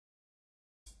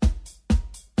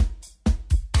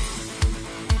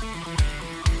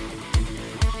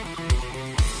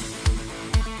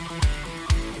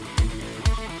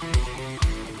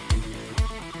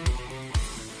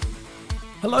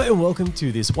Hello and welcome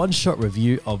to this one-shot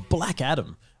review of Black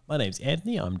Adam. My name's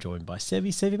Anthony. I'm joined by Sevi.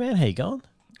 Sevi, man, how you going?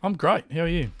 I'm great. How are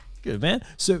you? Good, man.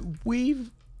 So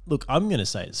look, I'm going to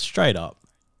say it straight up.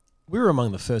 We were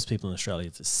among the first people in Australia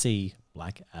to see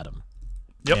Black Adam.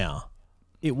 Yep. Now,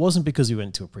 it wasn't because we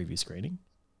went to a preview screening.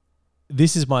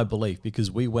 This is my belief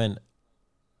because we went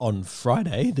on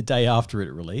Friday, the day after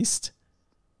it released,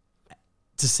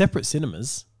 to separate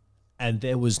cinemas, and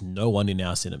there was no one in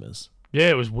our cinemas. Yeah,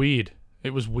 it was weird.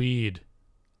 It was weird.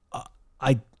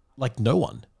 No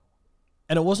one.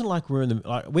 And it wasn't like we didn't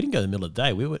go in the middle of the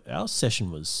day. Our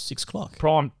session was 6 o'clock.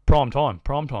 Prime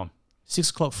time. 6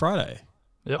 o'clock Friday.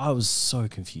 Yep. I was so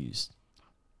confused.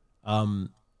 I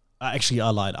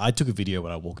lied. I took a video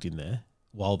when I walked in there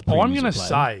while the previews I'm going were to playing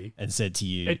say... and said to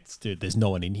you, dude, there's no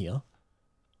one in here.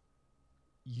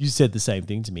 You said the same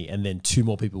thing to me, and then two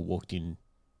more people walked in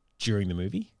during the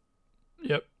movie.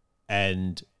 Yep.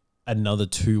 And another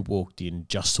two walked in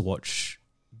just to watch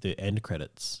the end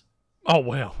credits. Oh,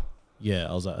 wow. Yeah,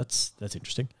 I was like, that's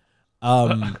interesting.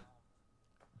 But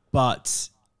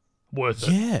Worth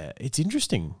it. yeah, it's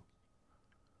interesting.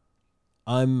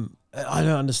 I don't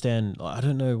understand. I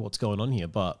don't know what's going on here,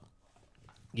 but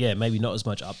yeah, maybe not as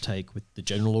much uptake with the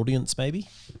general audience, maybe.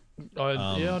 I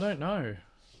don't know.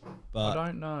 But I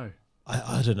don't know.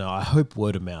 I don't know. I hope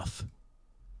word of mouth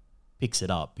picks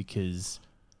it up because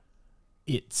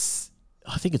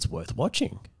I think it's worth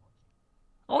watching.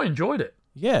 I enjoyed it.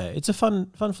 Yeah, it's a fun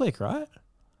flick, right?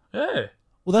 Yeah.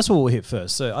 Well, that's what we'll hit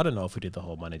first. So I don't know if we did the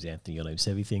whole "my name's Anthony, your name's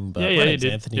Sevi" thing, but Yeah, my name's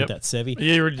you did. Anthony, Yep. that's Sevi.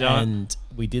 Yeah, you already done it. And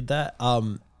we did that.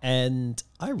 And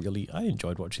I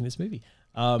enjoyed watching this movie.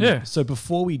 Yeah. So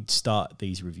before we start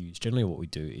these reviews, generally what we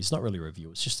do is not really a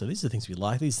review. It's just these are the things we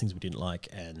like, these are the things we didn't like,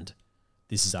 and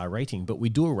this is our rating. But we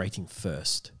do a rating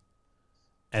first,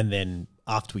 and then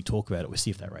after we talk about it, we see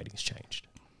if that rating's changed.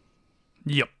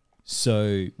 Yep.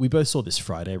 So we both saw this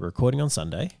Friday. We're recording on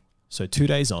Sunday. So 2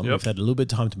 days on. Yep. We've had a little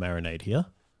bit of time to marinate here.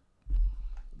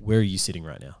 Where are you sitting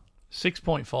right now?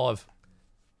 6.5.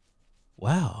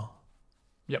 Wow.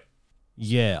 Yep.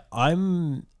 Yeah, I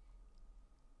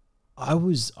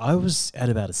was at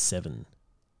about a 7.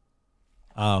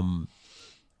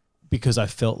 Because I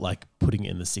felt like putting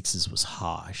it in the 6s was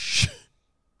harsh.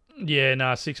 Yeah,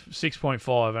 no,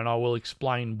 6.5, and I will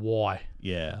explain why.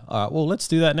 Yeah. All right, well, let's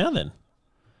do that now then.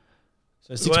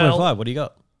 So 6.5, what do you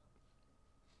got?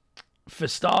 For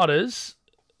starters,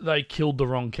 they killed the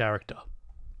wrong character.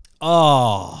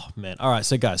 Oh, man. All right,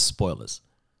 so guys, spoilers.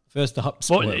 First up,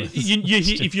 spoilers.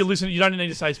 If you listen, you don't need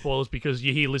to say spoilers because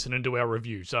you're here listening to our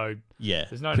review, so yeah,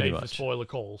 there's no need for spoiler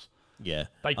calls. Yeah.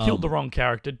 They killed the wrong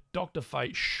character. Dr.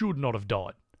 Fate should not have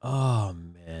died. Oh,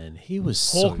 man. He was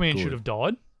so Hawkman good. should have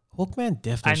died. Hawkman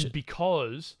definitely should. And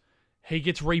because he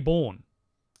gets reborn.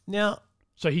 Now,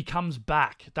 so he comes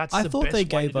back. I thought they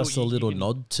gave us a little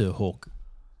nod to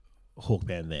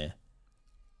Hawkman there.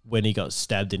 When he got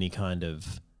stabbed and he kind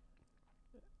of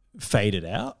faded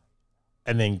out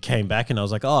and then came back, and I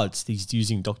was like, oh, he's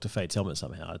using Dr. Fate's helmet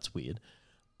somehow. It's weird.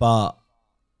 But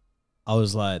I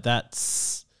was like,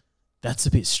 that's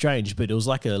a bit strange, but it was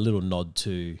like a little nod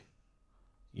to,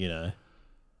 a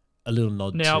little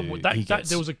nod now, to...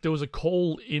 there was a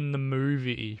call in the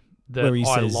movie that where he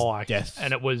I says liked, death.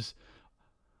 and it was...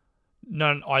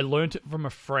 No, I learnt it from a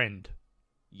friend.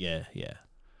 Yeah.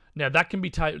 Now, that can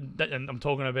be taken... And I'm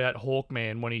talking about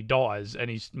Hawkman when he dies and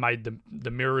he's made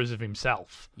the mirrors of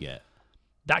himself. Yeah.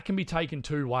 That can be taken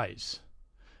two ways.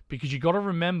 Because you got to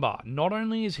remember, not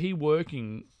only is he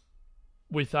working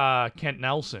with Kent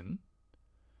Nelson,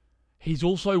 he's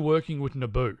also working with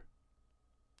Naboo.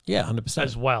 Yeah, 100%.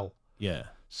 As well. Yeah.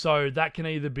 So that can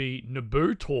either be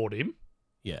Naboo taught him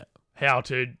how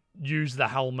to use the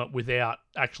helmet without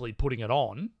actually putting it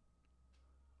on,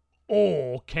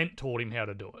 or Kent taught him how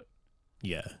to do it.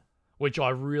 Yeah. Which I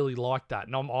really like that.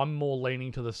 And I'm more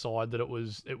leaning to the side that it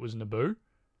was Naboo.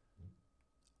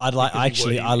 I like your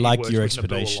with Naboo a lot.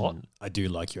 explanation. I do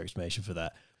like your explanation for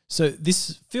that. So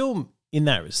this film, in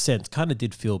that sense, kind of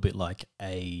did feel a bit like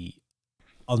a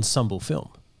ensemble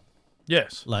film.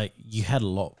 Yes. Like you had a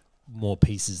lot more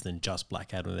pieces than just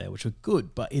Black Adam there, which were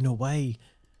good, but in a way,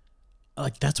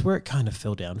 like that's where it kind of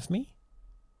fell down for me.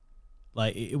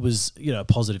 Like it was, a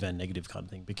positive and negative kind of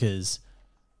thing because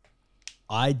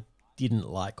I didn't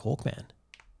like Hawkman.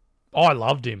 I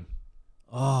loved him.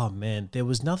 Oh man, there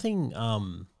was nothing.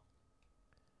 I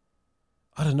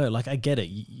don't know. Like I get it.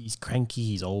 He's cranky.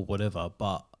 He's old. Whatever.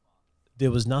 But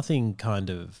there was nothing kind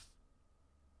of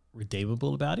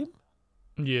redeemable about him.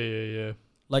 Yeah.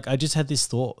 Like I just had this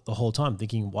thought the whole time,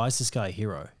 thinking, why is this guy a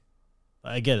hero?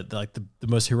 I get it. Like the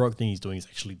most heroic thing he's doing is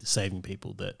actually saving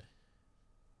people that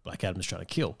Black Adam's trying to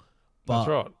kill. But, That's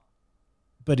right.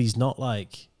 But he's not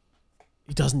like,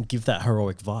 he doesn't give that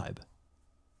heroic vibe.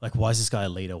 Like, why is this guy a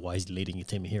leader? Why is he leading a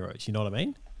team of heroes? You know what I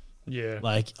mean? Yeah.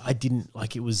 Like, I didn't,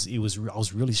 like, I was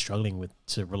really struggling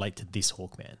to relate to this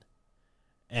Hawkman.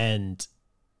 And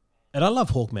I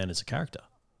love Hawkman as a character.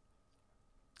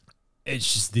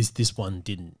 It's just this one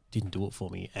didn't do it for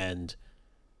me, and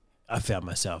I found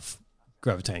myself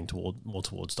gravitating more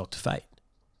towards Dr. Fate.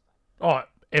 Oh,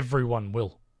 everyone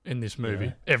will in this movie.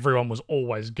 Yeah. Everyone was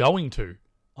always going to.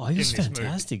 Oh, he was in this movie.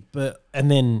 fantastic.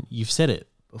 And then you've said it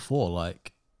before,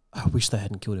 like, I wish they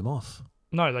hadn't killed him off.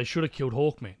 No, they should have killed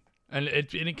Hawkman. And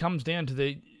it comes down to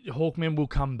the Hawkman will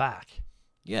come back.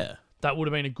 Yeah. That would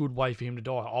have been a good way for him to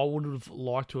die. I would have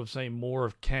liked to have seen more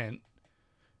of Kent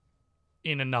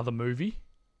in another movie.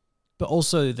 But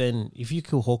also then, if you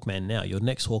kill Hawkman now, your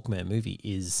next Hawkman movie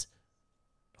is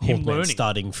Him Hawkman learning.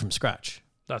 starting from scratch.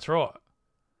 That's right.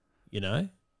 You know?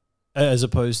 As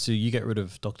opposed to you get rid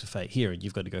of Dr. Fate here and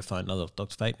you've got to go find another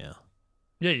Dr. Fate now.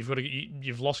 Yeah,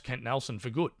 you've lost Kent Nelson for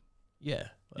good. Yeah.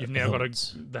 You've now got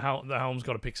to the helm's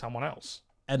got to pick someone else.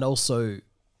 And also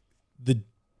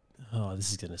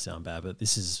this is going to sound bad, but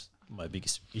this is my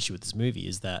biggest issue with this movie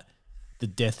is that the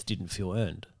death didn't feel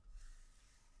earned.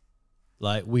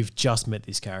 Like, we've just met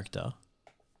this character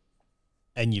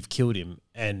and you've killed him,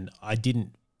 and I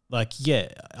didn't, like, yeah,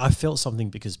 I felt something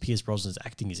because Pierce Brosnan's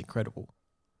acting is incredible.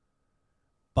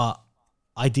 But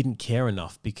I didn't care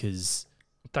enough because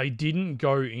They didn't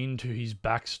go into his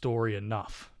backstory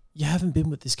enough. you haven't been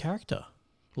with this character.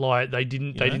 Like they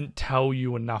didn't You know? didn't tell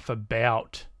you enough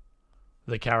about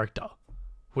the character,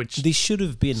 which This should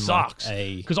have been sucks. like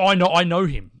a... Because I know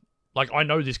him. Like I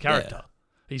know this character.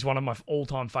 He's one of my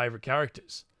all-time favorite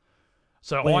characters.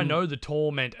 So I When- know the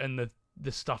torment and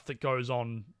the stuff that goes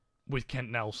on with Kent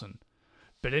Nelson.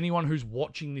 But anyone who's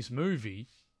watching this movie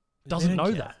doesn't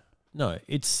know that. No,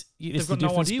 it's the got no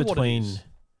difference idea what it between is.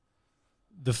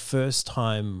 the first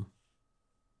time...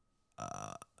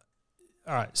 all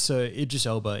right, so Idris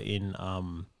Elba in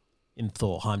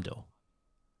Thor, Heimdall.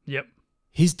 Yep.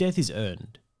 His death is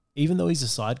earned. Even though he's a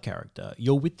side character,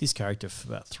 you're with this character for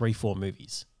about 3-4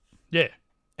 movies. Yeah.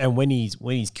 And when he's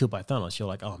killed by Thanos, you're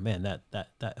like, oh man,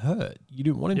 that hurt. You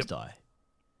didn't want him Yep. to die.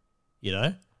 You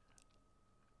know?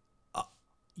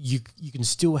 You can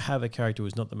still have a character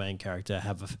who's not the main character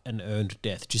have an earned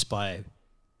death just by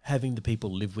having the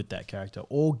people live with that character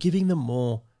or giving them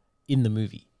more in the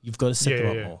movie. You've got to set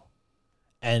them up more.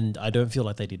 And I don't feel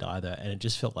like they did either. And it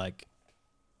just felt like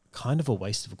kind of a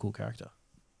waste of a cool character.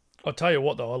 I'll tell you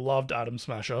what though, I loved Adam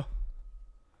Smasher.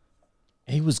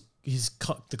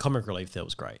 The comic relief there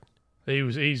was great.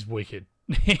 He's wicked.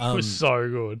 He was so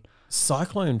good.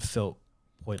 Cyclone felt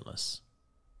pointless.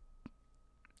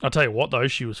 I'll tell you what though,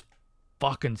 she was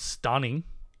fucking stunning.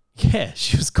 Yeah,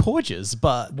 she was gorgeous,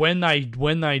 but When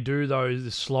they do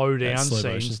those slow down slow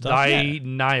motion scenes, stuff, they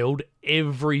nailed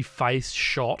every face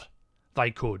shot they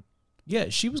could. yeah,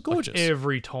 she was gorgeous.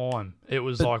 Every time. It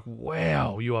was But like,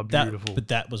 wow, you are beautiful. But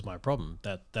that was my problem.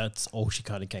 That's all she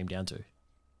kind of came down to.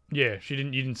 Yeah, you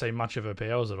didn't see much of her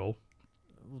powers at all.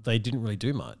 They didn't really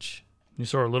do much. You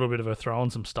saw a little bit of her throwing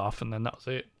some stuff and then that was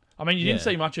it. I mean, you didn't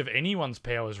Yeah. see much of anyone's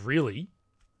powers really.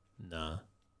 Nah,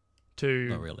 To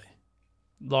not really.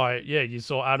 like, yeah, you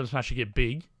saw Adam Smasher get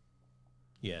big.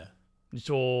 Yeah, You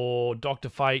saw Dr.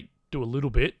 Fate do a little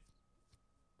bit.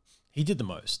 he did the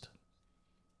most.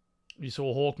 You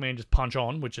saw Hawkman just punch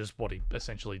on, which is what he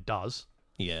essentially does,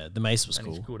 Yeah, the mace was and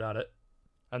cool. he's good at it.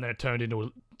 And then it turned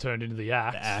into the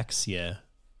axe. The axe, yeah,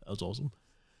 that was awesome.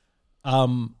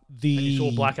 And you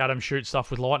saw Black Adam shoot stuff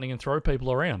with lightning and throw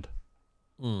people around.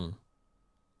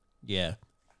 Yeah,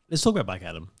 let's talk about Black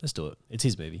Adam. Let's do it. It's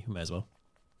his movie. We may as well.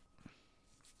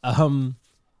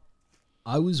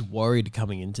 I was worried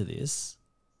coming into this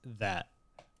that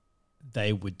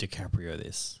they would DiCaprio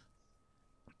this,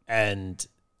 and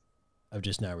I've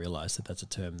just now realised that that's a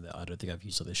term that I don't think I've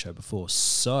used on this show before.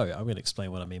 So I'm going to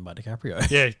explain what I mean by DiCaprio.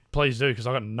 Yeah, please do, because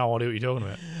I got no idea what you're talking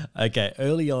about. Okay,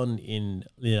 early on in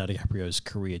Leonardo DiCaprio's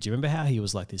career, do you remember how he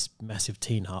was like this massive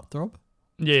teen heartthrob?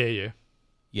 Yeah.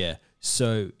 Yeah.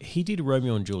 So he did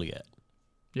Romeo and Juliet.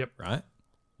 Yep. Right?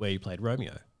 Where he played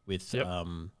Romeo with Yep.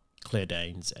 Claire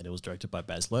Danes, and it was directed by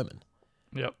Baz Luhrmann.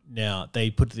 Yep. Now, they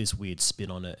put this weird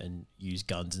spin on it and used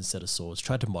guns instead of swords,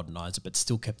 tried to modernize it, but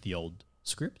still kept the old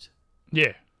script.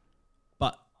 Yeah.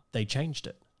 But they changed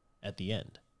it at the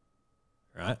end,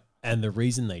 right? And the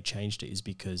reason they changed it is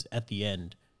because at the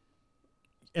end,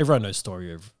 everyone knows the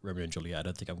story of Romeo and Juliet. I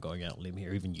don't think I'm going out on a limb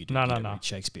here. Even you do. No, You no, don't no. read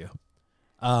Shakespeare.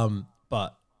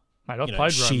 But Mate, I You know,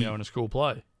 played she- Romeo in a school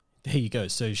play. there you go.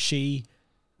 So she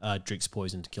drinks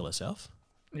poison to kill herself.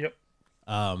 Yep.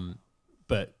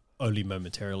 But only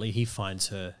momentarily. He finds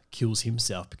her, kills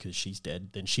himself because she's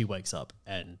dead. Then she wakes up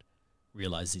and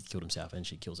realizes he's killed himself, and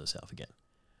she kills herself again.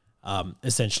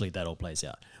 Essentially, that all plays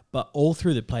out. But all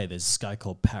through the play, there's this guy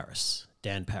called Paris,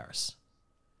 Dan Paris,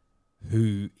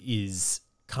 who is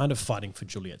kind of fighting for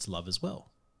Juliet's love as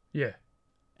well. Yeah.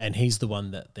 And he's the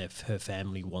one that her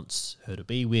family wants her to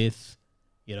be with.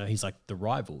 You know, he's like the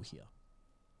rival here.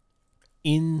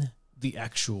 In the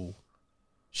actual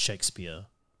Shakespeare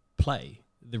play,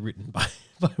 written by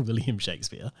William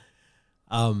Shakespeare,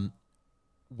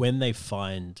 when they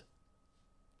find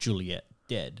Juliet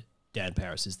dead, Dan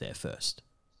Paris is there first.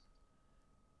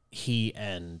 He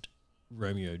and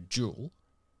Romeo duel.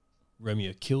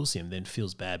 Romeo kills him, then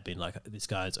feels bad, being like, this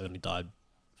guy's only died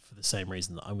for the same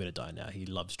reason that I'm going to die now. He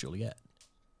loves Juliet.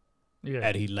 Yeah.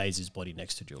 And he lays his body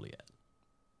next to Juliet.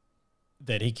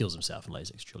 Then he kills himself and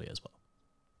lays next to Juliet as well.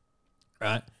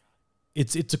 Right?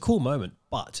 It's a cool moment,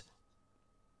 but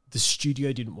the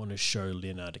studio didn't want to show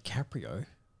Leonardo DiCaprio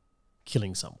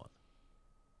killing someone.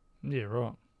 Yeah,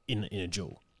 right. In a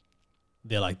duel.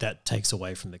 They're like, that takes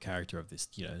away from the character of this,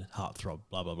 heartthrob,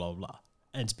 blah, blah, blah, blah.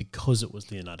 And it's because it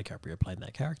was Leonardo DiCaprio playing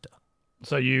that character.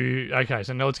 So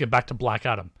so now let's get back to Black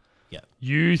Adam. Yeah.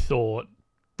 You thought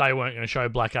they weren't going to show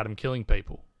Black Adam killing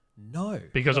people. No.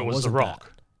 Because it was The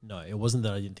Rock. No, it wasn't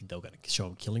that I didn't think they were going to show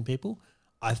him killing people.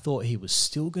 I thought he was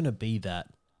still going to be that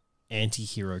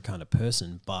anti-hero kind of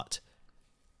person, but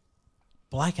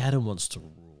Black Adam wants to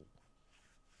rule.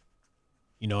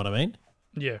 You know what I mean?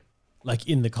 Yeah. Like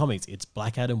in the comics, it's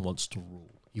Black Adam wants to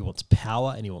rule. He wants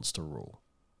power and he wants to rule.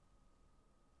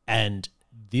 And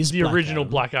the original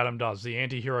Black Adam does. The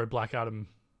anti-hero Black Adam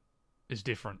is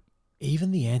different.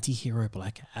 Even the anti-hero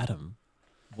Black Adam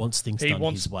wants things done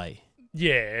his way.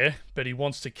 Yeah, but he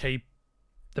wants to keep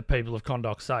the people of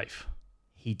Kahndaq safe.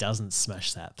 He doesn't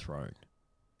smash that throne.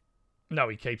 No,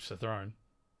 he keeps the throne.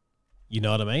 You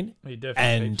know what I mean? He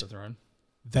definitely keeps the throne.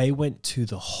 They went to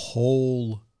the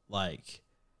whole,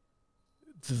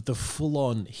 the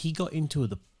full-on... He got into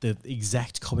the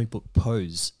exact comic book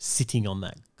pose sitting on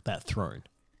that throne.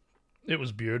 It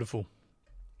was beautiful.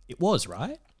 It was,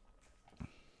 right?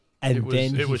 And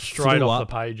it was straight off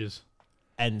the pages.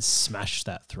 And smashed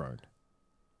that throne.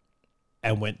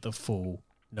 And went the full,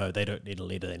 no, they don't need a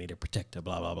leader, they need a protector,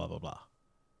 blah, blah, blah, blah, blah.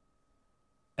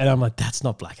 And I'm like, that's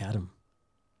not Black Adam.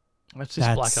 That's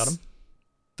Black Adam.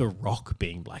 The Rock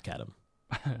being Black Adam.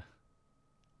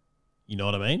 You know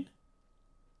what I mean?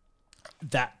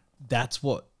 That's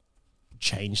what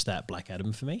changed that Black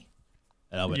Adam for me.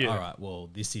 And I went, all right, well,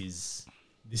 this is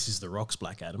The Rock's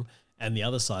Black Adam. And the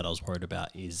other side I was worried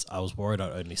about is I was worried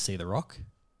I'd only see The Rock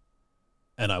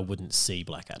and I wouldn't see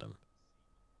Black Adam.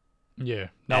 Yeah.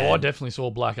 No, I definitely saw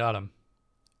Black Adam.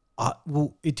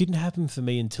 Well, it didn't happen for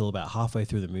me until about halfway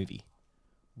through the movie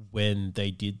when they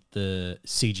did the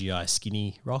CGI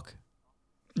skinny Rock.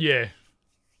 Yeah.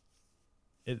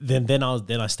 Then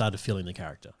I started feeling the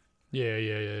character.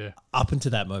 Yeah. Up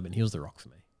until that moment, he was The Rock for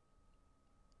me.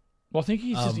 Well, I think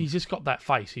he's just got that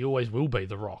face. He always will be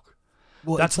The Rock.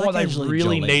 Well, that's why they Angelina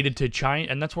really Jolie needed to change,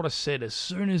 and that's what I said. As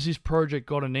soon as this project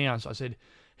got announced, I said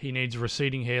he needs a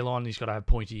receding hairline and he's got to have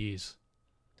pointy ears.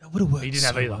 That would have worked. He didn't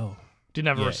have either. Well. Didn't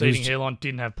have a receding hairline,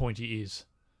 didn't have pointy ears.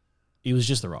 He was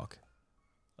just The Rock.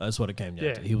 That's what it came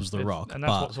down to. He was The Rock. And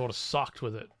that's what sort of sucked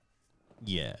with it.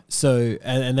 Yeah. So,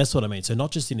 and that's what I mean. So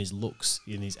not just in his looks,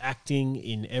 in his acting,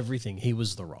 in everything, he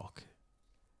was The Rock.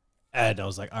 And I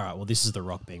was like, all right, well, this is The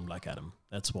Rock being Black Adam.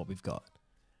 That's what we've got.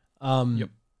 Yep.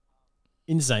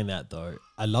 In saying that, though,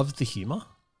 I loved the humor.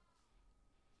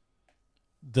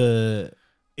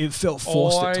 It felt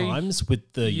forced at times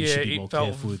with the you should be more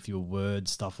careful with your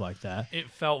words, stuff like that. It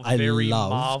felt very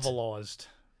marvelized.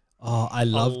 Oh, I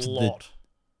loved the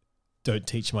don't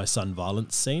teach my son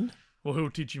violence scene. Well,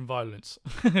 who'll teach him violence?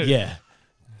 Yeah.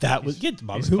 That was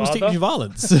Mum, who was teaching you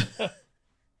violence?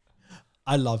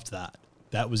 I loved that.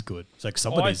 That was good. It's like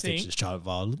somebody's teaching this child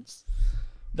violence.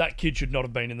 That kid should not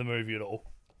have been in the movie at all.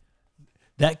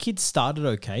 That kid started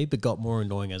okay, but got more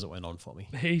annoying as it went on for me.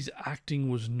 His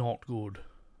acting was not good.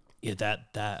 Yeah,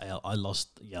 I lost.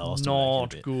 Yeah, I lost.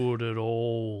 Not good at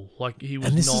all. Like he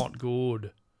was not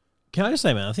good. Can I just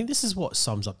say, man? I think this is what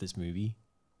sums up this movie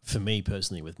for me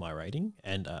personally with my rating,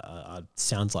 and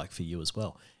sounds like for you as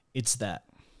well. It's that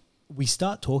we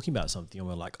start talking about something and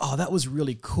we're like, "Oh, that was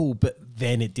really cool," but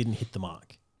then it didn't hit the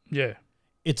mark. Yeah,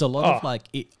 it's a lot of like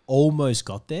it almost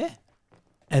got there,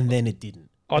 and then it didn't.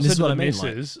 I said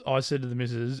to the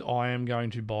missus, I am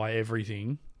going to buy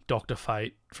everything Dr.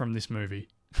 Fate from this movie.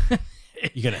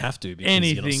 You're going to have to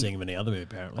because you're not seeing him in any other movie,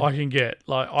 apparently. I can get.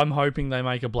 Like, I'm hoping they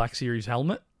make a Black Series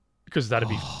helmet because that'd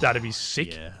be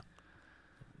sick. Yeah.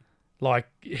 Like,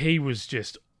 he was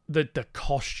just... The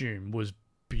costume was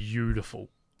beautiful.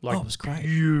 Like, it was great.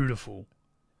 Beautiful.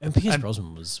 And Pierce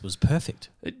Brosnan was perfect.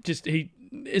 It just...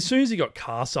 As soon as he got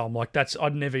cast, I'm like,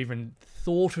 I'd never even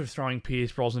thought of throwing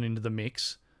Pierce Brosnan into the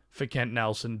mix for Kent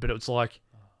Nelson, but it's like,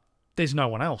 there's no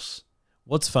one else.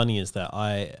 What's funny is that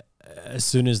as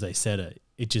soon as they said it,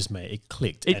 it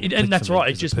clicked. And that's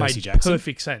right. It just made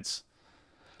perfect sense.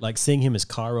 Like seeing him as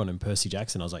Chiron and Percy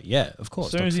Jackson, I was like, yeah, of course.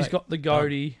 As soon as he's got the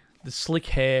goatee, the slick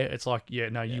hair, it's like,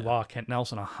 you are Kent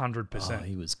Nelson 100%. Oh,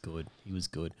 he was good. He was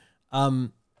good.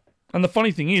 And the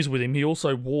funny thing is with him, he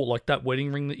also wore like that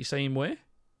wedding ring that you see him wear.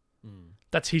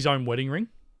 That's his own wedding ring.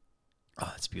 Oh,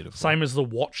 that's beautiful. Same as the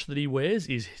watch that he wears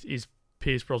is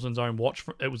Pierce Brosnan's own watch.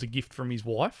 It was a gift from his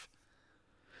wife.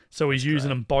 So he's using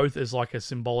them both as like a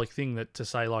symbolic thing to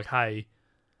say like, hey,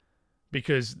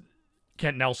 because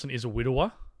Kent Nelson is a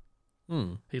widower.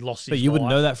 He lost his But you wife. wouldn't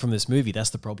know that from this movie. That's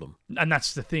the problem. And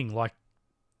that's the thing. Like,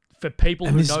 for people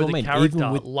who know the character,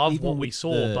 love what we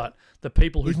saw, but the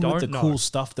people who don't with the know... cool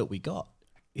stuff that we got,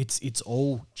 it's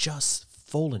all just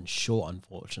fallen short,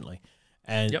 unfortunately.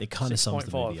 And it kind of sums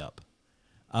the movie up.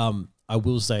 I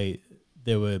will say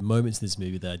there were moments in this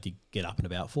movie that I did get up and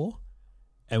about for.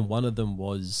 And one of them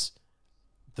was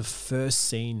the first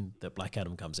scene that Black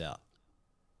Adam comes out.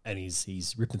 And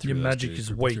he's ripping through Your magic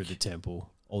is weak. through the temple,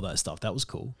 all that stuff. That was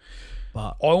cool.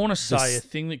 But I want to say a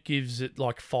thing that gives it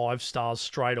like 5 stars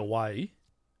straight away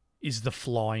is the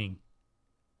flying.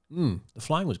 The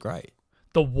flying was great.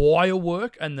 The wire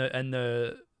work and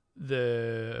the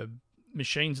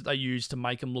machines that they used to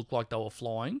make them look like they were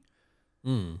flying,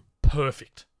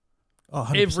 perfect. Oh,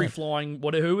 100%. Every flying,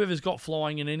 whoever's got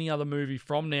flying in any other movie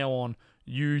from now on,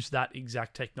 use that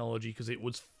exact technology because it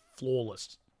was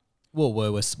flawless. Well,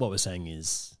 what we're saying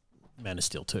is Man of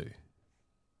Steel 2,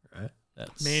 right?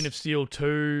 That's... Man of Steel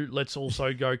 2. Let's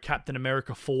also go Captain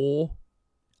America 4.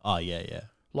 Oh, yeah.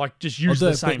 Like, just use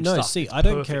the same stuff. No, see, I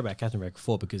don't care about Captain America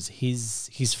 4 because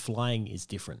his flying is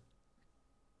different.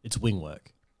 It's wing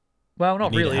work. Well,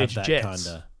 not really. It's jets.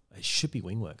 It should be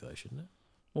wing work, though, shouldn't it?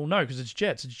 Well, no, because it's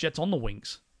jets. It's jets on the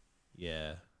wings.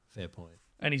 Yeah, fair point.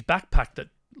 And his backpack that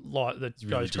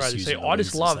goes crazy. See, I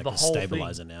just love like the whole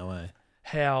stabilizer thing. Now,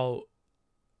 How...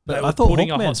 But I thought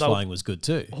Hawkman's flying was good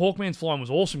too. Hawkman's flying was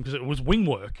awesome because it was wing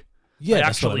work. Yeah, they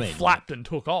that's actually what I mean. flapped and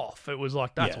took off. It was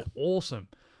like, that's awesome.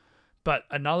 But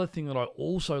another thing that I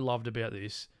also loved about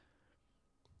this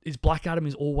is Black Adam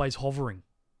is always hovering.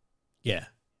 Yeah.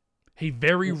 He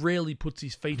very rarely puts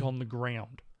his feet on the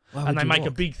ground. And they make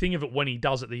a big thing of it when he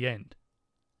does at the end.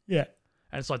 Yeah.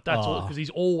 And it's like, that's all, because he's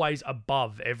always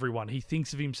above everyone. He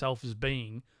thinks of himself as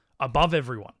being above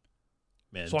everyone.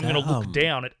 Man, so I'm going to look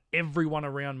down at everyone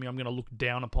around me. I'm going to look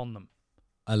down upon them.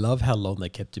 I love how long they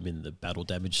kept him in the battle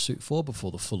damage suit for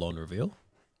before the full-on reveal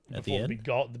at the end.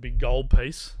 The big gold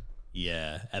piece.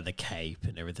 Yeah, and the cape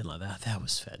and everything like that. That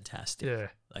was fantastic. Yeah.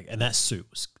 And that suit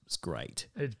was great.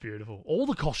 It's beautiful. All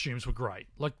the costumes were great.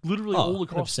 Like, literally all the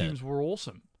costumes 100%. Were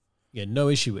awesome. Yeah, no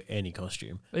issue with any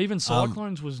costume. Even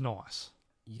Cyclone's was nice.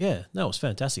 Yeah, no, it was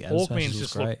fantastic. Hawkman's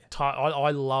just great.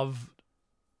 I love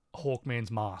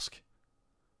Hawkman's mask.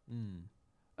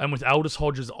 And with Aldous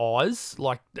Hodge's eyes,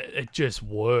 like, it just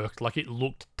worked. Like, it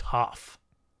looked tough.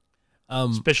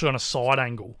 Especially on a side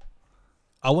angle.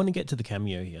 I want to get to the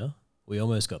cameo here. We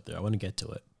almost got there. I want to get to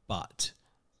it. But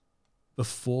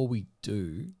before we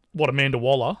do... What, Amanda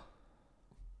Waller?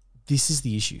 This is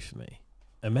the issue for me.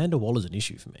 Amanda Waller's an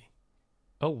issue for me.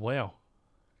 Oh, wow.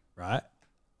 Right?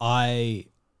 I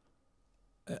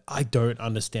don't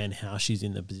understand how she's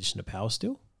in the position of power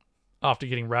still. After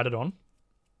getting ratted on?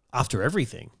 After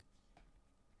everything.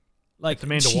 Like,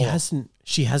 Amanda Waller.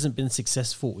 She hasn't been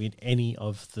successful in any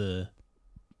of the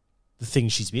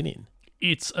things she's been in.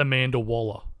 It's Amanda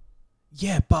Waller.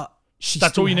 Yeah, but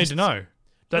that's all you need to know.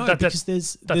 Because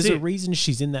there's a reason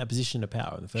she's in that position of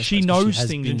power in the first place. She knows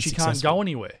things and she can't go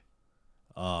anywhere.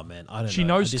 Oh, man, I don't know. She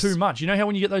knows too much. You know how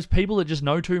when you get those people that just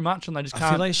know too much and they just can't... I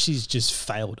feel like she's just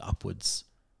failed upwards.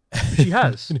 She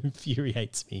has. It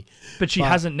infuriates me. But she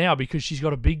hasn't now because she's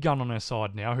got a big gun on her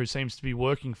side now who seems to be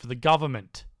working for the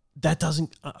government. I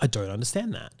don't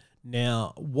understand that.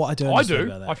 Now, what I don't understand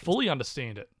about that... I fully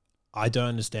understand it. I don't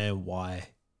understand why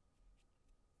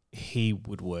he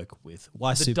would work with...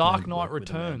 Why The Dark Knight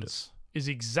Returns is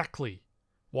exactly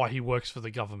why he works for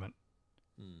the government.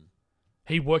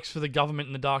 He works for the government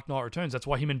in The Dark Knight Returns. That's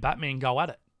why him and Batman go at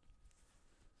it.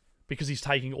 Because he's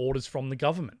taking orders from the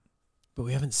government. But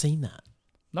we haven't seen that.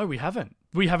 No, we haven't.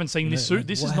 We haven't seen this suit.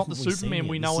 This is not the Superman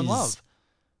we know and love.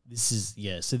 This is,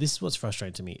 so this is what's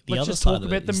frustrating to me. Let's just talk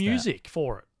about the music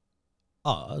for it.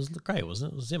 Oh, it was great,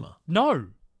 wasn't it? It was Zimmer. No,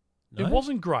 it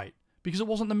wasn't great. because it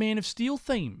wasn't the Man of Steel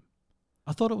theme.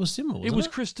 I thought it was similar. It was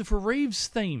Christopher Reeve's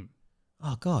theme.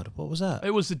 Oh God, what was that?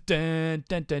 It was the dan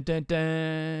dan dan dan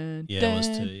dan Yeah, it was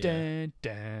too, yeah. dan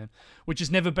dan, which has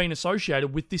never been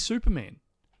associated with this Superman.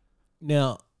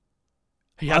 Now,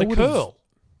 He had a curl.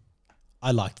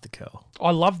 I liked the curl.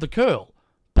 I love the curl,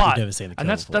 but never seen the curl and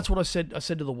that's before. that's what I said. I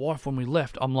said to the wife when we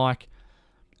left. I'm like,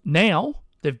 now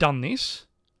they've done this.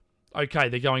 Okay,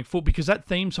 they're going full because that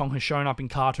theme song has shown up in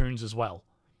cartoons as well.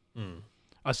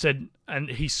 I said, and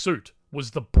his suit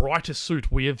was the brightest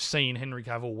suit we have seen Henry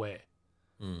Cavill wear.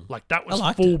 Like that was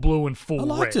full blue and full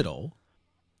red. I liked it all.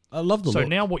 I love the look. So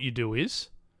now what you do is,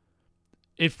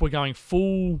 if we're going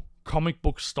full comic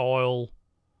book style,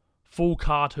 full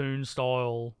cartoon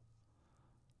style,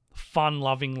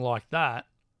 fun-loving like that,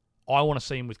 I want to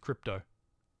see him with Krypto.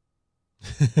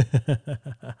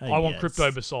 I want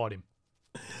Krypto beside him.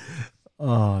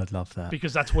 Oh, I'd love that.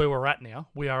 Because that's where we're at now.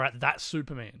 We are at that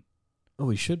Superman. Oh,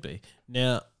 we should be.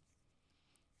 Now,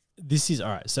 this is, all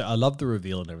right, so I love the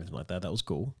reveal and everything like that. That was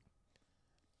cool.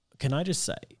 Can I just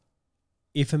say,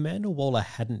 if Amanda Waller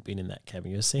hadn't been in that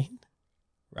cameo scene,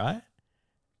 right,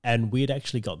 and we'd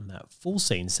actually gotten that full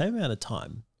scene, same amount of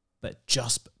time, but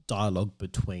just dialogue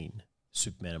between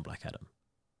Superman and Black Adam.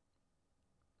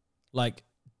 Like,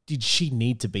 did she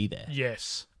need to be there?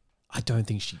 Yes. I don't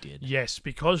think she did. Yes,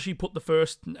 because she put the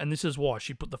first, and this is why,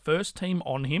 she put the first team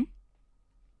on him,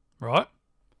 right?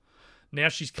 Now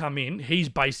she's come in, he's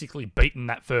basically beaten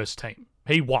that first team.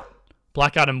 He won.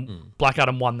 Black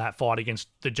Adam won that fight against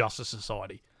the Justice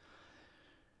Society.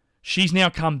 She's now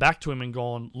come back to him and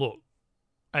gone, look,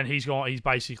 and he's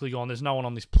basically gone, there's no one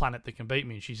on this planet that can beat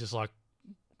me. And she's just like,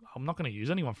 I'm not going to use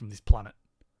anyone from this planet.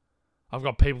 I've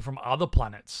got people from other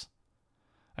planets.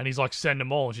 And he's like, send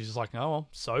them all. And she's just like, oh, well,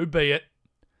 so be it.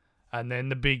 And then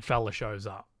the big fella shows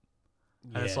up.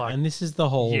 And Yeah, it's like, and this is the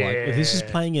whole, like, if this is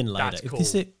playing in later,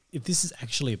 that's if this is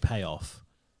actually a payoff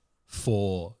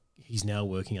for he's now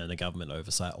working under government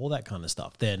oversight, all that kind of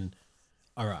stuff, then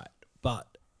all right.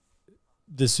 But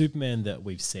the Superman that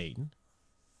we've seen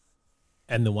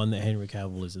and the one that Henry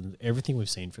Cavill is in, everything we've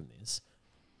seen from this,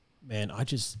 man,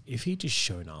 if he just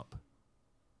shown up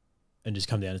and just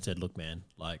come down and said, look, man,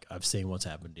 like, I've seen what's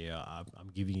happened here. I'm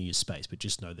giving you your space, but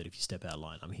just know that if you step out of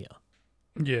line, I'm here.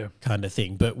 yeah. Kind of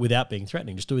thing, but without being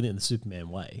threatening, just doing it in the Superman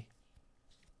way.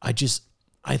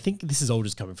 I think this is all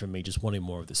just coming from me just wanting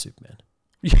more of the Superman.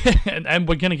 Yeah, and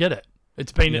we're going to get it.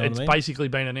 It's been, You know what it's I mean? basically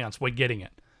been announced. We're getting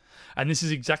it. And this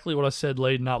is exactly what I said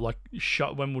leading up, like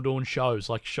when we're doing shows,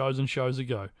 like shows and shows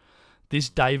ago. This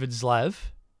David Zlav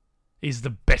is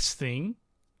the best thing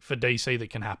for DC that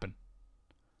can happen.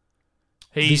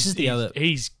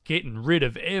 He's getting rid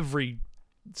of every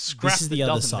scrap This is that the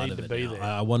other doesn't side need of to it be now. there.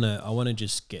 I want to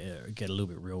just get a little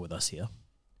bit real with us here.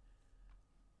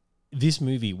 This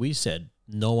movie, we said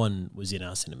no one was in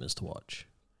our cinemas to watch.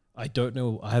 I don't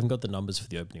know. I haven't got the numbers for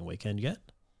the opening weekend yet.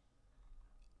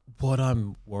 What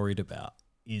I'm worried about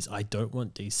is I don't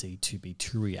want DC to be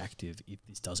too reactive if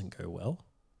this doesn't go well.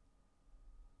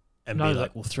 And be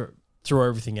like, well, throw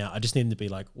everything out. I just need them to be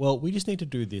like, well, we just need to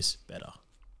do this better.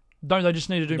 No, they just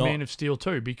need to do Man of Steel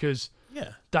too, because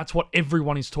that's what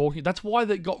everyone is talking. That's why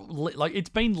they got like it's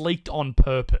been leaked on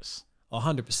purpose.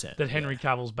 100%. That Henry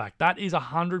Cavill's back. That is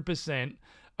 100%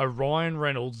 a Ryan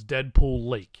Reynolds Deadpool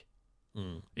leak.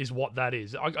 Is what that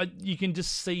is. You can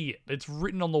just see it. It's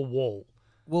written on the wall.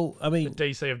 Well, I mean,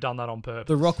 DC have done that on purpose.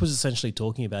 The Rock was essentially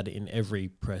talking about it in every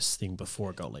press thing before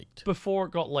it got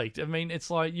leaked. I mean, it's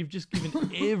like you've just given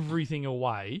everything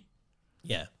away.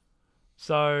 Yeah.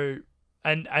 So,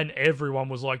 and everyone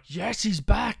was like, yes, he's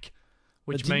back.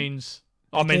 Which means,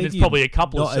 I mean, there's probably a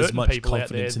couple of certain people out there. Not as much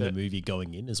confidence in the movie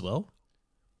going in as well.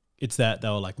 It's that they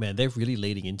were like, man, they're really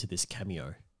leading into this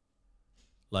cameo.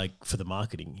 Like, for the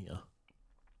marketing here.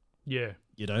 Yeah.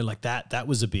 You know, like that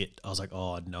was a bit, I was like,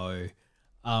 oh, no.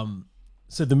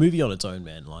 So the movie on its own,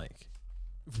 man, like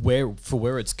where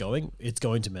it's going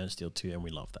to Man of Steel 2, and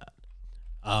we love that.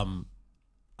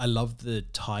 I love the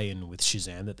tie-in with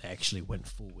Shazam that they actually went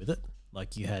full with it.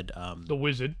 Like you had the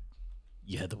Wizard.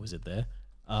 You had the Wizard there.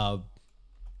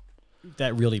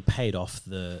 That really paid off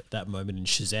that moment in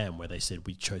Shazam where they said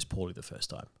we chose poorly the first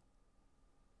time.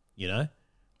 You know?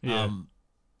 Yeah.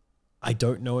 I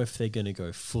don't know if they're going to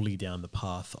go fully down the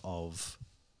path of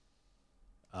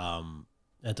I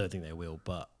don't think they will,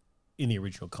 but in the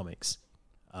original comics,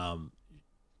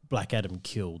 Black Adam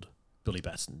killed Billy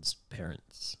Batson's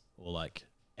parents or like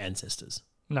ancestors.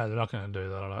 No, they're not going to do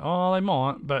that. I don't. Oh, they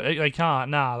might, but they can't.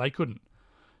 Nah, they couldn't.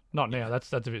 Not now.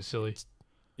 That's a bit silly.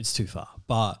 It's too far.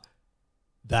 But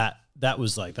that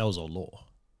was all lore.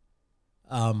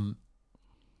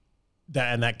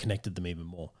 That connected them even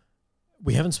more.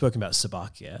 We haven't spoken about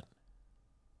Sabak yet.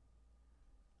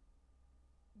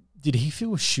 Did he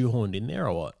feel shoehorned in there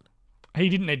or what? He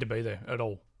didn't need to be there at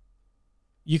all.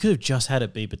 You could have just had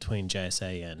it be between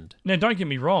JSA and Now, don't get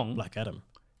me wrong. Black Adam.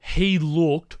 He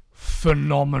looked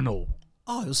phenomenal.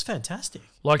 Oh, it was fantastic.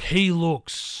 Like, he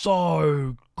looked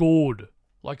so good.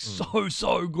 Like,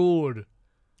 so good.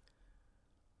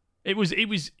 It was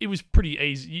pretty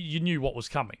easy. You knew what was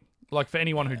coming. Like, for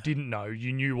anyone who didn't know,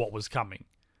 you knew what was coming.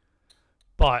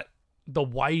 But the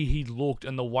way he looked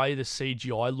and the way the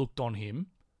CGI looked on him,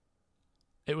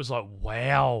 it was like,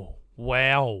 wow.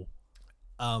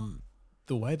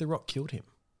 The way The Rock killed him.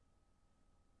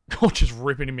 God, just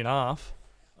ripping him in half.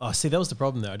 Oh, see, that was the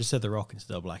problem there. I just said The Rock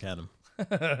instead of Black Adam.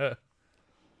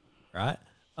 Right?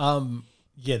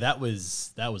 Yeah, that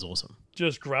was awesome.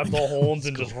 Just grab the horns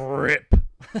and just rip.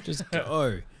 Just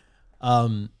go.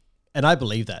 And I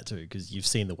believe that too, because you've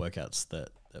seen the workouts that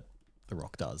The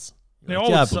Rock does. Now,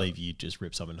 Like, I believe you just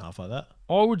rip someone in half like that.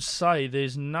 I would say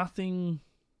there's nothing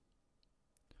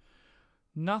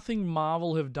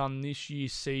Marvel have done this year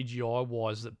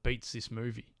CGI-wise that beats this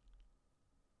movie.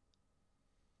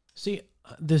 See,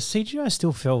 the CGI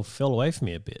still fell away from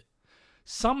me a bit.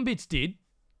 Some bits did,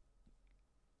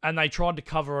 and they tried to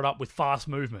cover it up with fast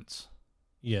movements.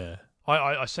 Yeah.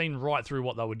 I seen right through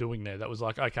what they were doing there. That was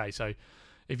like, okay, so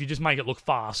if you just make it look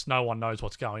fast, no one knows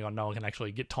what's going on. No one can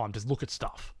actually get time to look at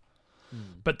stuff.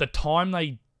 But the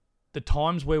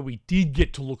times where we did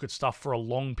get to look at stuff for a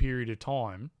long period of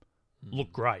time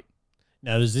looked great.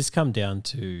 Now, does this come down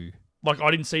to... Like,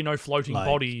 I didn't see no floating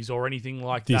bodies or anything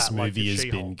like that. This movie like has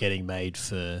been getting made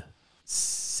for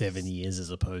 7 years as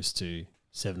opposed to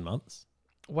 7 months?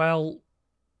 Well,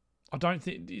 I don't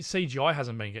think... CGI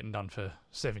hasn't been getting done for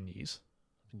 7 years.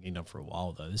 It's been getting done for a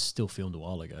while, though. This is still filmed a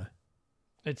while ago.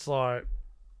 It's like...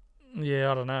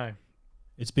 Yeah, I don't know.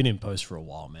 It's been in post for a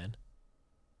while, man.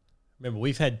 Remember,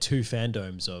 we've had 2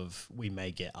 fandoms of we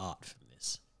may get art from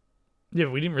this. Yeah,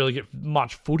 but we didn't really get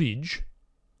much footage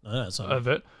of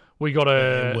it. We got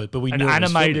an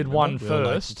animated one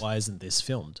first. Like, why isn't this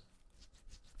filmed?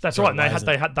 That's right. They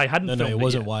hadn't filmed it. No, it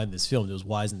wasn't yet. why isn't this filmed. It was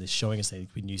why isn't this showing us that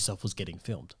we knew stuff was getting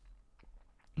filmed?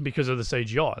 Because of the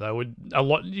CGI. They would a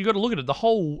lot. You got to look at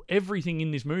it. Everything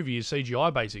in this movie is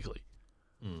CGI basically.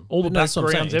 All the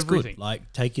backgrounds, everything. Good.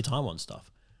 Like, take your time on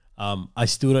stuff. I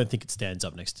still don't think it stands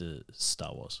up next to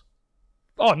Star Wars.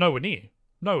 Oh, nowhere near.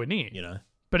 You know,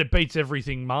 but it beats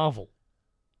everything Marvel.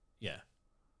 Yeah.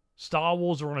 Star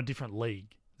Wars are on a different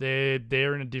league.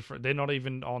 They're in a different. They're not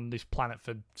even on this planet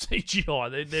for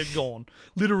CGI. They're gone,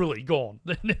 literally gone.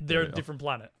 They're a different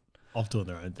planet. Off doing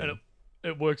their own thing. And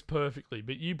it works perfectly.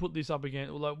 But you put this up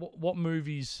against like what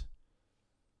movies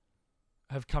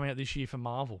have come out this year for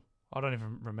Marvel? I don't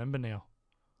even remember now.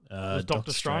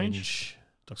 Doctor Strange.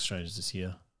 Doctor Strange this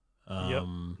year. Yep.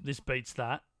 This beats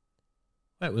that.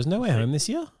 Wait, was No Way Home this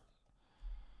year?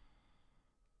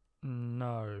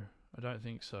 No, I don't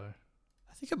think so.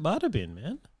 I think it might have been,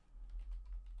 man.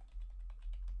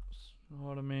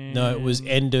 Spider-Man. No, it was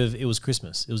It was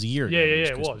Christmas. It was a year ago. Yeah,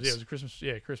 it was. Yeah, it was Christmas.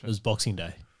 Yeah, Christmas. It was Boxing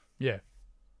Day. Yeah.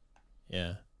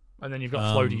 Yeah. And then you've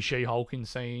got floaty She-Hulk in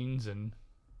scenes and...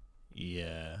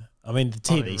 Yeah. I mean, the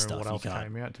TV stuff, what else you can't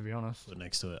came out, to be honest. put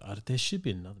next to it. There should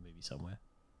be another movie somewhere.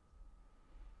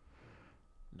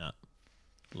 No.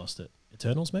 Lost it.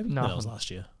 Eternals, maybe? No, that was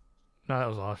last year. No, that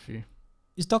was last year.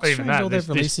 Is Doctor Strange all they've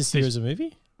released this year as a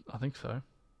movie? I think so.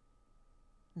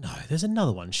 No, there's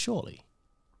another one, surely.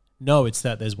 No, it's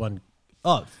that there's one...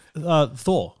 Oh,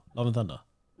 Thor, Love and Thunder.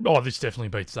 Oh, this definitely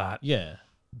beats that. Yeah.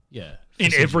 Yeah.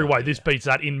 In every way, this beats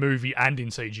that in movie and in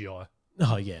CGI.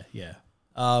 Oh, yeah, yeah.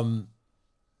 Now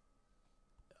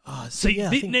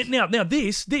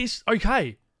this,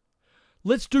 okay.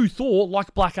 Let's do Thor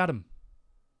like Black Adam.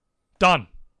 Done.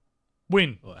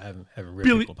 Win. Well, having ripped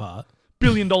people apart. $1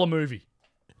 billion movie.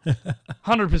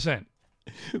 100%.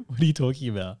 What are you talking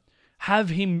about? Have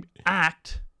him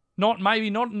act, not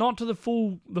to the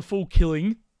full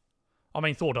killing. I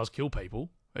mean, Thor does kill people.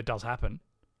 It does happen.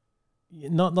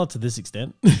 Not to this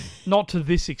extent. Not to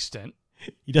this extent.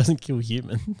 He doesn't kill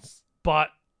humans. But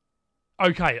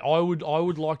okay, I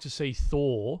would like to see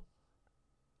Thor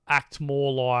act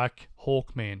more like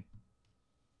Hawkman.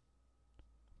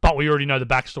 But we already know the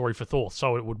backstory for Thor,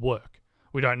 so it would work.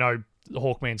 We don't know the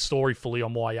Hawkman's story fully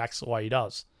on why he acts the way he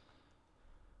does.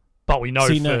 But we know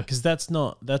because that's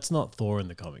not Thor in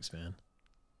the comics, man.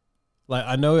 Like,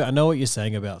 I know what you're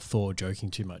saying about Thor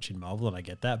joking too much in Marvel, and I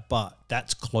get that, but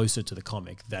that's closer to the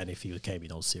comic than if he came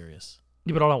in all serious.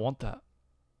 Yeah, but I don't want that.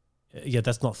 Yeah,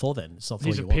 that's not Thor then. It's not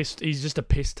Thor He's just a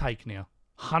piss take now.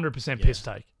 100% piss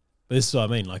take. But this is what I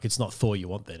mean. Like, it's not Thor you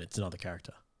want then. It's another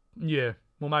character. Yeah.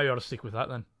 Well, maybe I'll just stick with that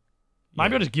then.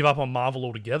 Maybe Yeah. I'll just give up on Marvel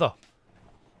altogether.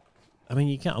 I mean,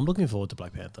 you can't. I'm looking forward to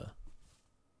Black Panther.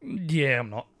 Yeah, I'm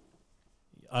not.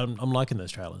 I'm liking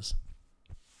those trailers.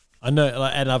 I know,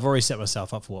 like, and I've already set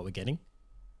myself up for what we're getting.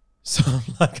 So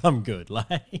I'm good. Like,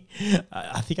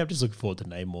 I think I'm just looking forward to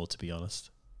Namor, to be honest.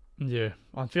 Yeah,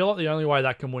 I feel like the only way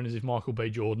that can win is if Michael B.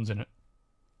 Jordan's in it.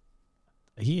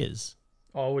 He is.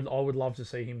 I would love to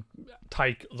see him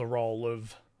take the role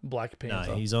of Black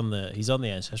Panther. No, he's on the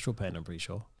ancestral plane. I'm pretty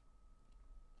sure.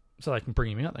 So they can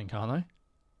bring him out then, can't they?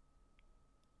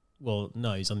 Well,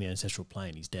 no, he's on the ancestral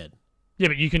plane. He's dead. Yeah,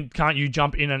 but can't you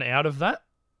jump in and out of that?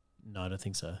 No, I don't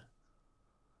think so.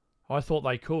 I thought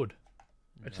they could.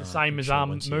 It's the No, same I'm as sure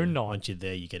once Moon Knight. Once you're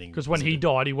there, you're getting Because when he visited.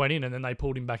 died, he went in and then they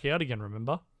pulled him back out again.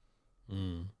 Remember?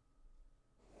 Mm.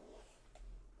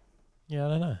 Yeah, I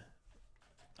don't know.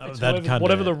 It's That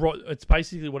it's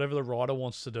basically whatever the writer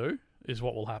wants to do is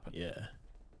what will happen. Yeah.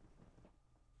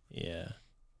 Yeah.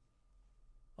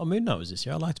 Oh, Moon Knight was this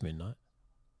year. I liked Moon Knight.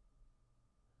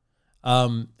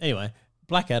 Anyway,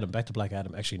 Black Adam. Back to Black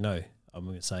Adam. Actually, no. I'm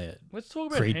going to say it. Let's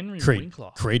talk about Henry Creed,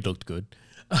 Winkler. Creed looked good.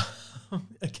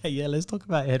 Okay, yeah, let's talk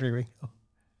about Henry Winkler.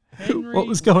 Henry What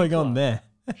was going on Winkler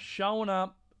there? showing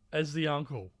up as the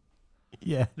uncle,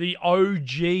 Yeah. the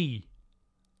OG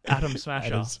Adam Smasher.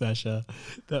 Adam Smasher.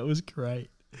 That was great.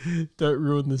 Don't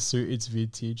ruin the suit. It's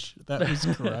vintage. That was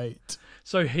great.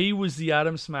 So he was the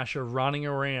Adam Smasher running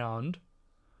around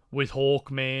with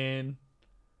Hawkman,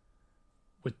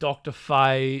 with Dr.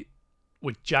 Fate,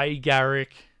 with Jay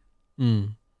Garrick.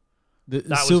 Mm. The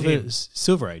That was him.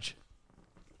 Silver Age.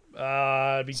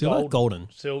 It'd be Silver? Golden.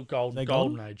 Golden They Golden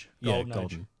golden? Age. Yeah, Golden Age.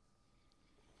 golden.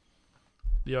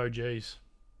 The OGs.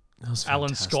 That was Alan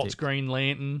fantastic. Scott's Green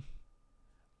Lantern.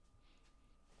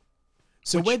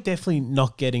 So we're definitely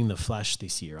not getting the Flash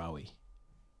this year, are we?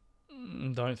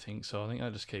 Don't think so. I think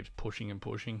that just keeps pushing and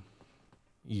pushing.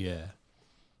 Yeah.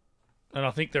 And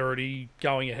I think they're already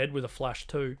going ahead with a Flash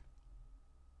too.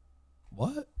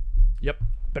 What? Yep.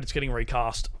 But it's getting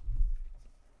recast.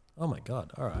 Oh my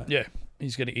god! All right. Yeah.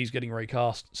 He's getting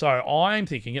recast. So I'm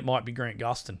thinking it might be Grant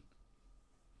Gustin.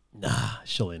 Nah,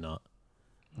 surely not.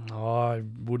 I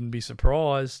wouldn't be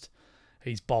surprised.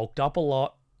 He's bulked up a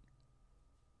lot.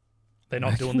 They're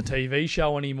not doing the TV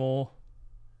show anymore.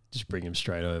 Just bring him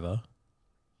straight over.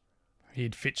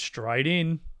 He'd fit straight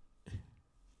in.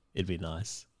 It'd be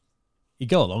nice. You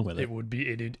go along with it. It would be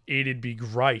it'd be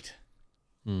great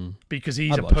Mm. because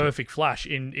he's I'd a watch it. perfect Flash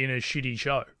in a shitty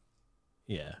show.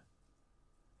 Yeah.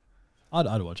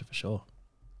 I'd watch it for sure.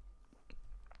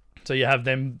 So you have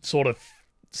them sort of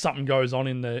something goes on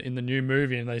in the new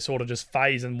movie and they sort of just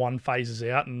phase and one phases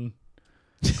out and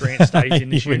Grant stays in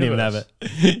this You wouldn't even have universe.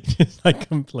 it. Just like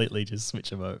completely just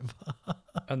switch him over.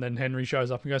 And then Henry shows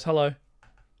up and goes, "Hello."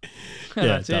 And Yeah,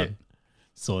 that's done. it.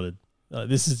 Sorted.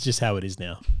 This is just how it is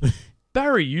now.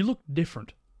 Barry, you look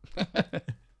different.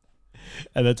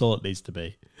 And that's all it needs to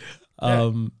be.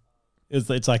 Yeah.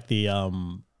 It's like the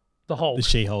Hulk,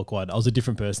 She-Hulk one. I was a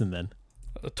different person then.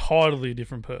 a totally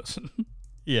different person.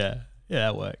 Yeah,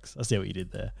 that works. I see what you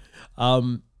did there.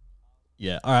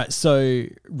 Yeah. All right. So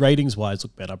ratings wise,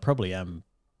 look, Ben, I probably am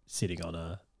sitting on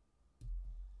a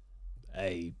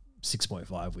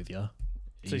 6.5 with you. Are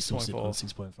you still sitting on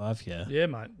 6.5? Yeah. Yeah,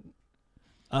 mate.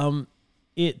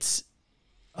 It's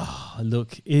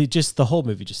look, it just the whole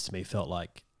movie just to me felt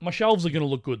like My shelves are going to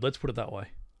look good. Let's put it that way.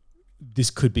 this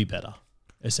could be better.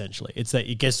 Essentially, it's that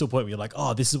it gets to a point where you're like,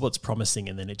 oh, this is what's promising,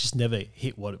 and then it just never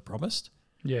hit what it promised.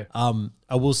 Yeah.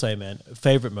 I will say, man,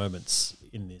 favorite moments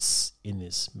in this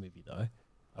movie though.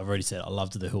 I've already said I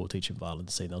loved the Who Will Teach Him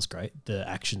Violence scene. That was great. The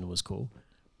action was cool,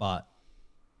 but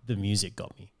the music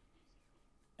got me.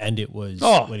 And it was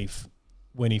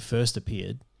when he first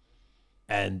appeared,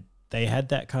 and they had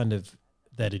that kind of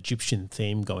that Egyptian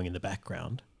theme going in the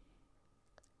background,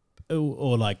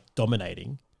 or like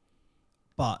dominating,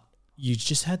 but you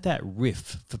just had that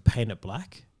riff for Paint It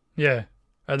Black. Yeah.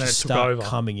 And then it Just took start over.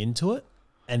 coming into it,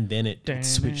 and then it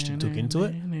switched and took into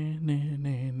it.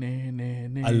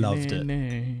 I loved it.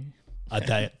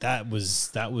 That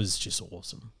was just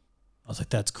awesome. I was like,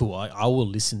 that's cool. I will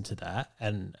listen to that,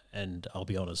 and I'll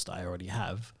be honest, I already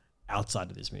have outside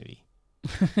of this movie.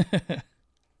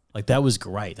 Like that was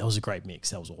great. That was a great mix.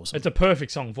 That was awesome. It's a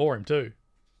perfect song for him too.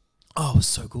 Oh, it was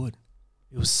so good.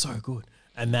 It was so good.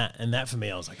 And that for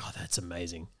me, I was like, oh, that's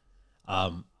amazing.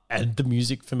 And the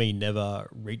music for me never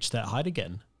reached that height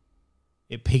again.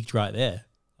 It peaked right there.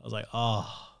 I was like,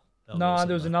 oh. that was No, awesome,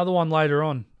 there was man. another one later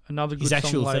on. Another good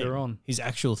song later on. His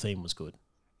actual theme was good.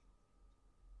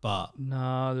 But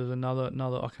No, there was another.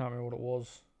 I can't remember what it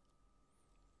was.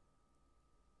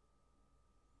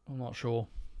 I'm not sure.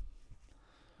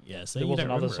 Yeah, so There you was don't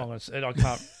another remember song. I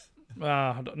can't. No,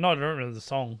 I don't remember the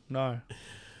song. No,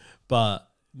 But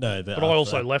no, but I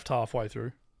also left halfway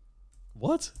through.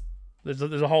 what? There's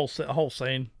a whole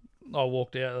scene. I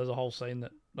walked out. There's a whole scene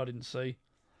that I didn't see.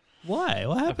 Why?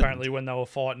 What happened? Apparently, when they were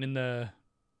fighting in the,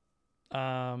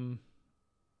 I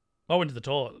went to the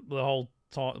toilet the whole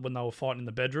time when they were fighting in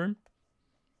the bedroom.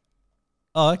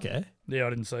 Oh, okay. Yeah, I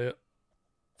didn't see it.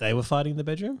 They were fighting in the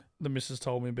bedroom? The missus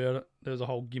told me about it. There was a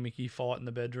whole gimmicky fight in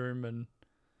the bedroom, and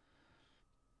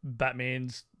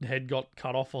Batman's head got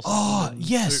cut off or something. Oh, and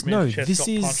yes. Superman's No, chest this got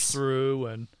is... punched through,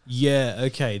 and Yeah,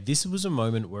 okay. This was a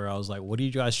moment where I was like, what are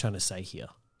you guys trying to say here?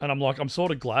 I'm like, I'm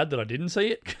sort of glad that I didn't see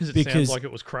it because Because- sounds like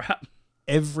it was crap.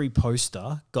 Every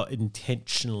poster got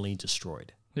intentionally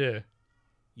destroyed. Yeah.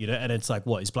 You know, and it's like,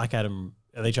 what, is Black Adam...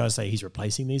 Are they trying to say he's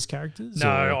replacing these characters? No,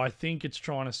 or- I think it's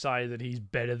trying to say that he's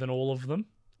better than all of them.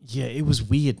 Yeah, it was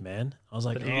weird, man. I was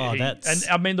like, But that's...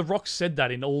 And I mean, The Rock said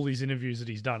that in all these interviews that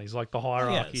he's done. He's like, the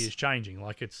hierarchy Yes. is changing.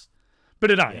 Like it's, but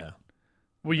it ain't. Yeah.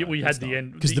 We had the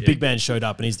end Because the big man showed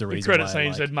up and he's the The reason credit why, scene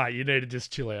like- said, "Mate, you need to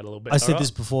just chill out a little bit." I said alright? this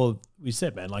before we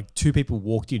said, man, like 2 people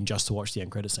walked in just to watch the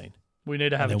end credit scene. We need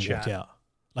to have and a then chat. walked out.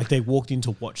 Like they walked in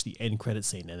to watch the end credit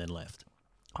scene and then left.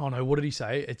 Oh no, what did he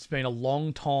say? It's been a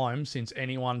long time since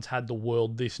anyone's had the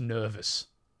world this nervous.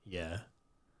 Yeah.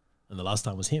 And the last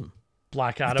time was him.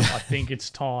 Black Adam, I think it's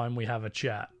time we have a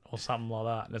chat or something like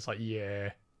that. And it's like,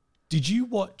 yeah. Did you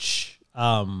watch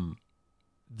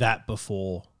that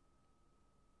before?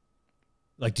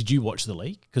 Like, did you watch the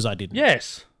leak? Because I didn't.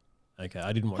 Yes. Okay,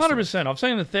 I didn't watch the leak. 100%. I've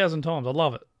seen it 1,000 times. I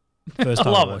love it. First I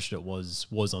time love I it. watched it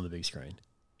was on the big screen.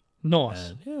 Nice.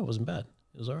 And yeah, it wasn't bad.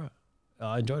 It was all right.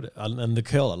 I enjoyed it. And the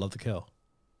curl, I love the curl.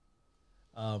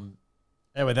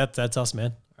 Anyway, that's us,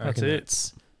 man. I That's reckon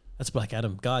it. That's Black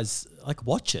Adam. Guys, like,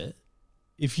 watch it.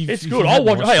 If you It's if good. you I'll haven't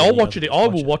watch. watched Hey, I'll you watch haven't it. I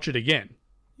will watched watch it again.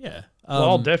 Yeah. Well,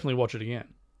 I'll definitely watch it again.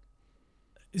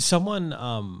 Someone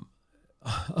on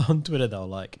Twitter, they were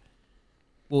like,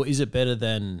 well, is it better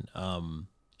than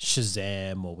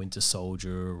Shazam or Winter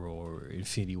Soldier or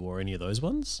Infinity War, any of those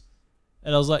ones?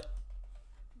 And I was like,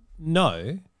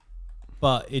 no,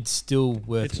 but it's still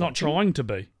worth It's not watching. trying to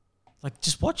be. Like,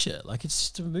 just watch it. Like, it's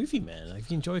just a movie, man. Like,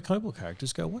 if you enjoy comic book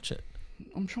characters, go watch it.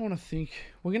 I'm trying to think.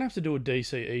 We're gonna have to do a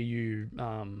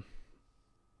DCEU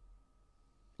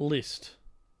list.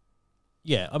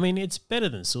 Yeah, I mean, it's better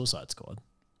than Suicide Squad.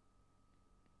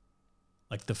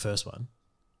 Like, the first one.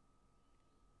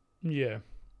 Yeah,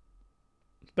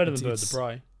 it's better It's- than Birds of it's-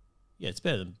 Prey. Yeah, it's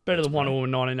better than... Better than Prey. Wonder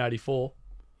Woman 1984.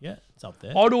 Yeah, it's up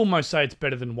there. I'd almost say it's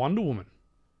better than Wonder Woman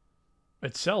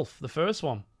itself, the first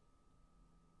one.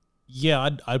 Yeah,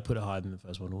 I'd put it higher than the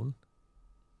first Wonder Woman.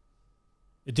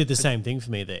 It did the same thing for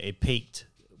me. That it peaked.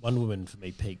 Wonder Woman for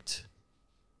me peaked,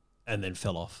 and then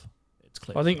fell off. It's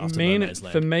clear. I think after No Man's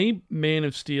Land. for me, Man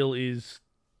of Steel is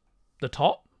the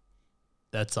top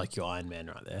That's like your Iron Man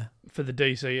right there. for the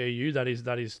DCEU.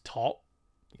 That is top.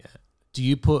 Yeah. Do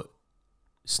you put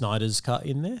Snyder's cut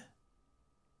in there?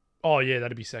 Oh yeah,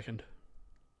 that'd be second.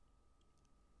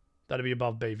 That'd be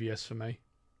above BVS for me.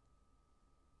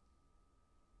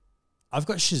 I've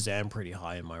got Shazam pretty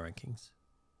high in my rankings.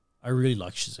 I really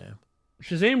like Shazam.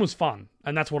 Shazam was fun,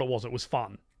 and that's what it was. It was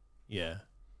fun. Yeah.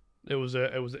 It was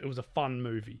a fun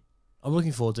movie. I'm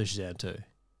looking forward to Shazam too.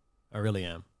 I really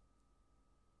am.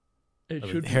 It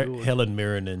With should be good. Helen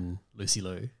Mirren and Lucy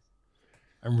Liu.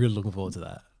 I'm really looking forward to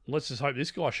that. Let's just hope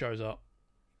this guy shows up.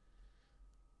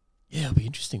 Yeah, it'll be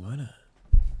interesting, won't it?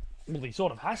 Well, he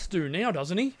sort of has to now,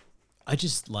 doesn't he? I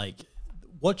just like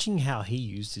watching how he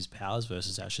used his powers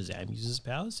versus how Shazam uses his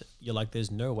powers. You're like,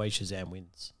 there's no way Shazam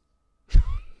wins,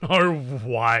 No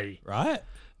way. right?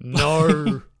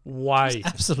 No way.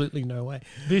 Absolutely no way.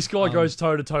 This guy goes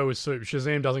toe to toe with Soups.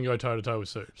 Shazam doesn't go toe to toe with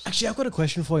Soups. Actually, I've got a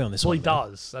question for you on this Well, one. he though.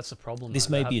 does. That's the problem. This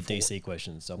though. may They be a have fought. DC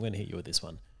question, so I'm going to hit you with this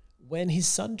one. When his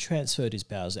son transferred his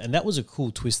powers, and that was a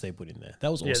cool twist they put in there.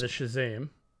 That was Yeah, awesome, the Shazam.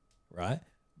 right?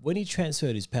 When he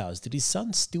transferred his powers, did his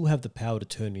son still have the power to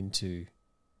turn into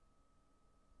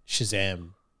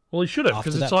Shazam? Well, he should have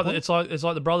because After it's that like point? it's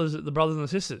like the brothers and the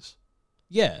sisters.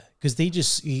 Yeah, because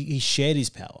he shared his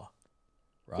power,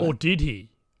 right? Or did he?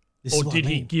 This is Or what did I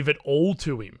he mean. give it all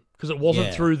to him? Because it wasn't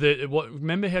Yeah. through the.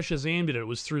 Remember how Shazam did it? It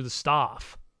was through the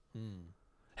staff. Hmm.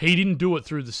 He didn't do it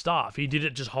through the staff. He did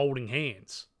it just holding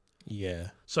hands. Yeah,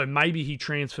 So maybe he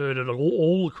transferred it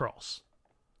all across.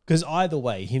 because either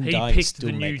way, him He dying picked still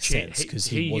the new makes champ. sense because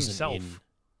He he wasn't himself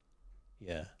in.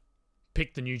 Yeah,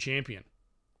 picked the new champion.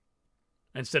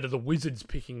 Instead of the Wizards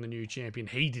picking the new champion,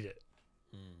 he did it.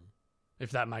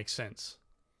 If that makes sense.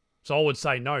 So I would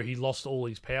say no, he lost all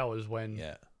his powers when.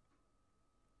 yeah.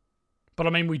 But I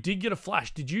mean, we did get a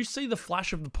flash. Did you see the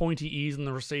flash of the pointy ears and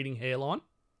the receding hairline?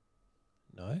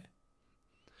 No.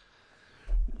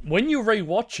 When you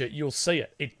rewatch it, you'll see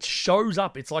it. It shows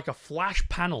up. It's like a flash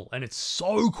panel, and it's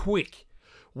so quick.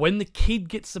 When the kid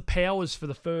gets the powers for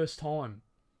the first time,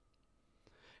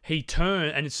 he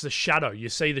turns, and it's the shadow. You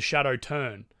see the shadow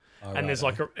turn. And there's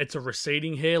like it's a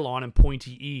receding hairline and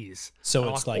pointy ears.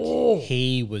 So it's like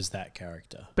he was that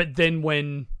character. But then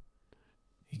when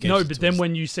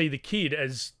when you see the kid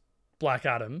as Black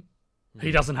Adam,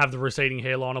 he doesn't have the receding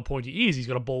hairline or pointy ears. He's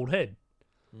got a bald head.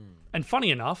 And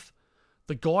funny enough,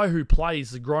 the guy who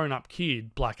plays the grown-up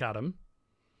kid, Black Adam,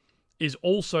 is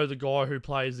also the guy who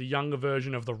plays the younger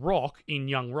version of The Rock in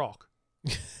Young Rock.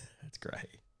 That's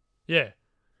great. Yeah.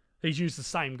 He's used the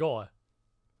same guy.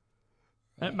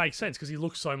 And it makes sense because he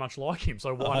looks so much like him,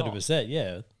 so why 100%,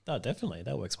 yeah. No, definitely.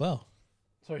 That works well.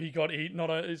 So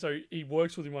he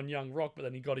works with him on Young Rock, but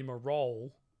then he got him a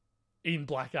role in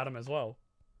Black Adam as well.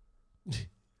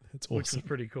 That's awesome. Which was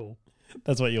pretty cool.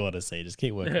 That's what you want to see. Just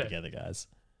keep working together, guys.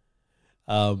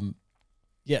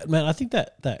 Yeah, man, I think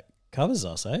that covers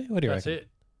us, eh? What do you reckon?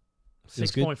 That's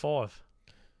it. 6.5.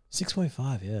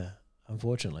 6.5, yeah.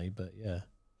 Unfortunately, but yeah.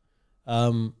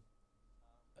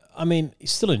 I mean, he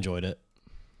still enjoyed it,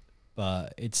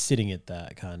 but it's sitting at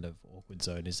that kind of awkward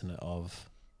zone, isn't it? Of,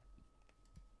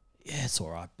 yeah, it's all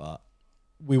right, but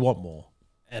we want more.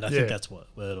 And I think that's what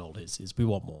it all is we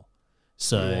want more.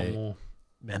 So, we want more.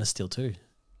 Man of Steel 2.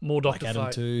 More Dr. Black Fate.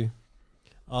 Adam 2.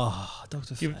 Oh,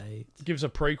 Dr. Fate. Gives a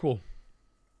prequel.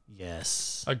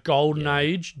 Yes. A golden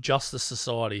age Justice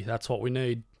Society. That's what we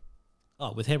need.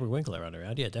 Oh, with Henry Winkler running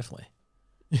around. Yeah, definitely.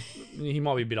 He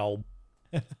might be a bit old.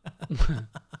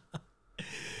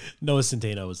 Noah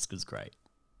Centineo was great.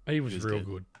 He was real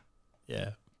good.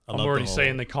 Yeah. I'm already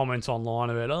seeing the comments online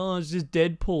about, it's just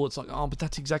Deadpool. It's like, but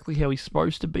that's exactly how he's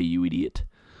supposed to be, you idiot.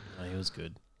 No, he was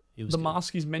good. The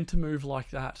mask is meant to move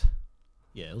like that.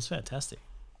 Yeah, it was fantastic.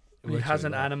 He has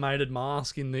an animated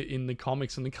mask in the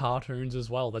comics and the cartoons as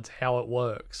well. That's how it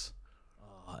works.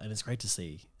 Oh, and it's great to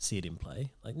see it in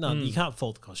play. Like, no, you can't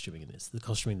fault the costuming in this. The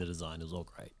costuming, the design is all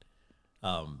great.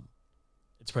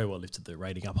 It's probably what lifted the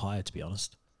rating up higher, to be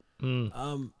honest.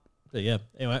 But yeah,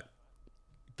 anyway,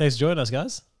 thanks for joining us,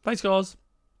 guys. Thanks, guys.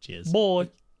 Cheers. Bye.